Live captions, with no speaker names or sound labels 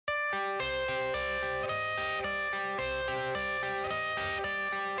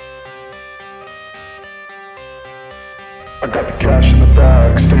I got the cash in the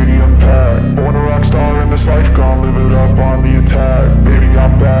bag, stadium packed. Born a rock star in this life, gonna live it up on the attack. Baby,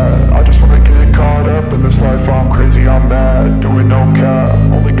 I'm bad, I just wanna get caught up in this life. I'm crazy, I'm mad, doing no cap.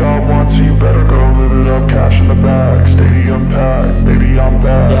 Only God wants you, better go live it up. Cash in the bag, stadium packed. Baby, I'm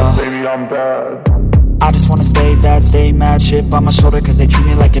bad, yeah. Baby, I'm bad. I just wanna stay bad, stay mad. Chip on my shoulder cause they treat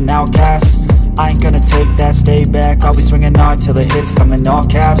me like an outcast. I ain't gonna take that, stay back. I'll be swinging hard till the hits come in all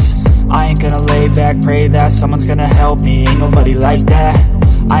caps. I ain't gonna lay back, pray that someone's gonna help me. Ain't nobody like that.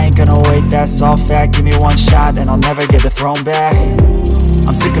 I ain't gonna wait, that's all fact. Give me one shot and I'll never get the throne back.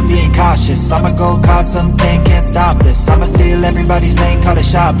 I'm sick of being cautious, I'ma go cause something, can't stop this. I'ma steal everybody's lane, call it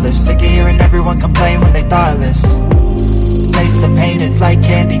shoplift. Sick of hearing everyone complain when they thoughtless. Taste the pain, it's like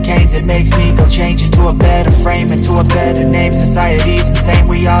candy canes. It makes me go change into a better frame, into a better name. Society's insane,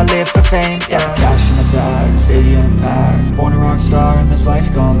 we all live for fame, yeah. Cash in the bag, stadium packed. Born a rock star in this life,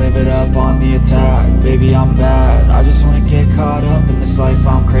 gonna live it up on the attack. Baby, I'm bad, I just wanna get caught up in this life.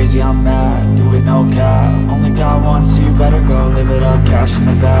 I'm crazy, I'm mad, do it no cap. Only God wants you, better go live it up. Cash in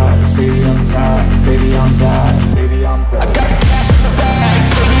the bag, stadium packed. Baby, I'm bad, baby, I'm bad. I got the cash in the bag,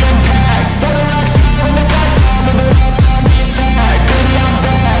 stadium packed. Born a rock star in this life, gonna live it up. Baby, I'm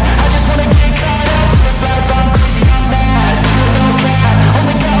bad, I just wanna get caught up in this life. I'm crazy, I'm mad, do it no cap.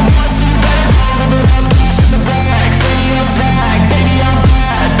 Only God wants you, better go live it up. Cash in the bag, stadium packed. Baby, I'm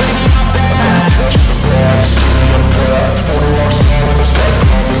bad, baby, I'm bad. Cash in the bag, stadium packed. Born a rock star in this life,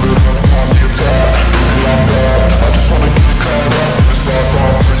 gonna live it up on the attack. Baby, I'm bad, I just wanna get caught up in this life.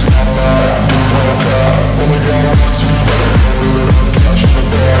 I'm crazy, I'm mad, do it no cap. Only God wants you, better go live it up. Cash in the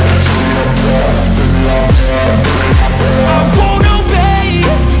bag, stadium packed. Baby, I'm bad, baby, I'm bad. I won't obey.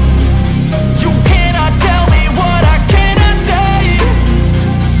 You cannot tell me what I cannot say.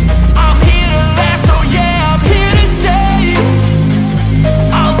 I'm here to last, so yeah, I'm here to stay.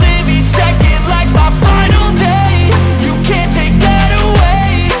 I'll live each second like my final day. You can't take that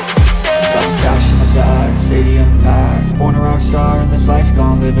away, yeah. Got cash in the bag, stadium packed. Born a rock star in this life,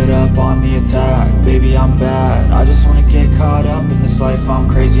 gonna live it up on the attack. Baby, I'm bad, I just wanna get caught up in this life. I'm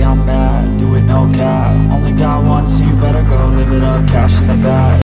crazy, I'm mad, do it no cap. Only God wants you, better go live it up. Cash in the bag.